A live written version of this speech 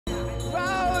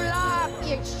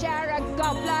It's Sharon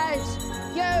Gobblers.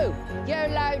 You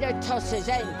load of tossers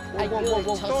in.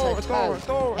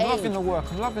 Dora, I'm loving the work,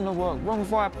 Wrong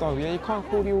vibe, though, yeah? You can't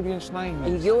call the audience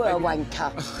names. You're a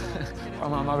wanker.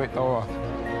 I know it, Dora.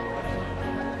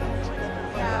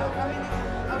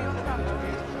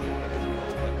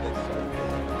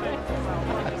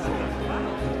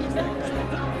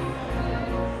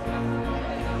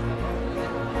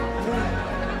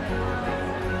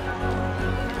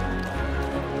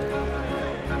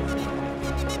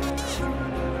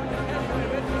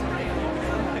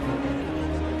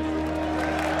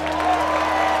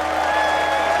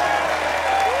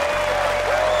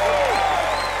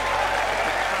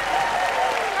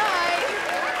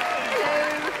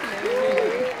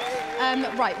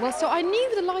 Right, well, so I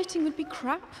knew the lighting would be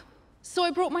crap, so I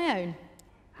brought my own.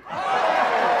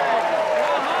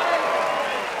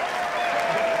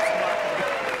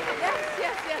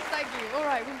 Yes, thank you. All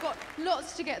right, we've got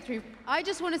lots to get through. I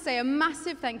just want to say a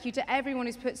massive thank you to everyone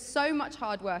who's put so much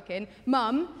hard work in.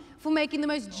 Mum, for making the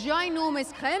most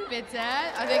ginormous creme bitte.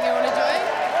 I think you want to join.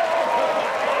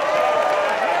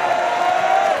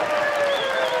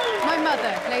 My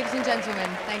mother, ladies and gentlemen,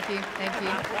 thank you.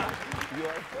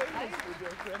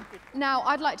 Now,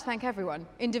 I'd like to thank everyone,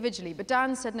 individually, but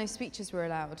Dan said no speeches were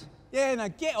allowed. Yeah, now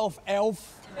get off,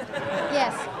 elf.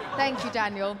 Yes, thank you,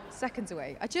 Daniel. Seconds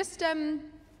away. I just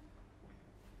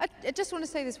want to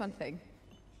say this one thing.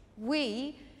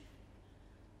 We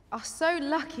are so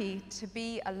lucky to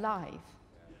be alive.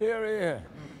 Hear, hear.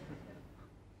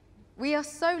 We are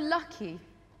so lucky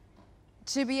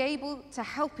to be able to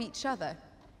help each other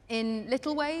in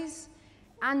little ways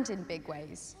and in big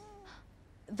ways.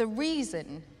 The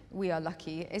reason we are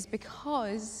lucky is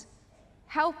because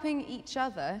helping each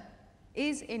other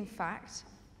is, in fact,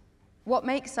 what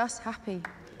makes us happy.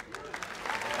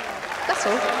 That's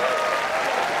all.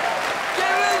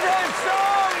 Give us a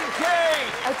song,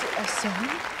 Kate! A song?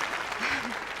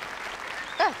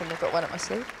 I think I've got one up my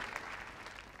sleeve.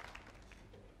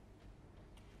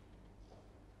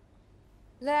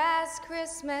 Last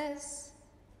Christmas,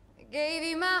 I gave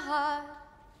you my heart,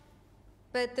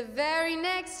 but the very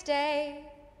next day,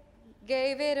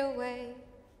 gave it away.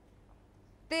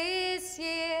 This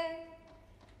year,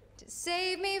 to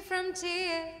save me from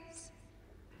tears,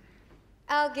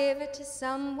 I'll give it to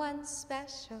someone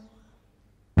special.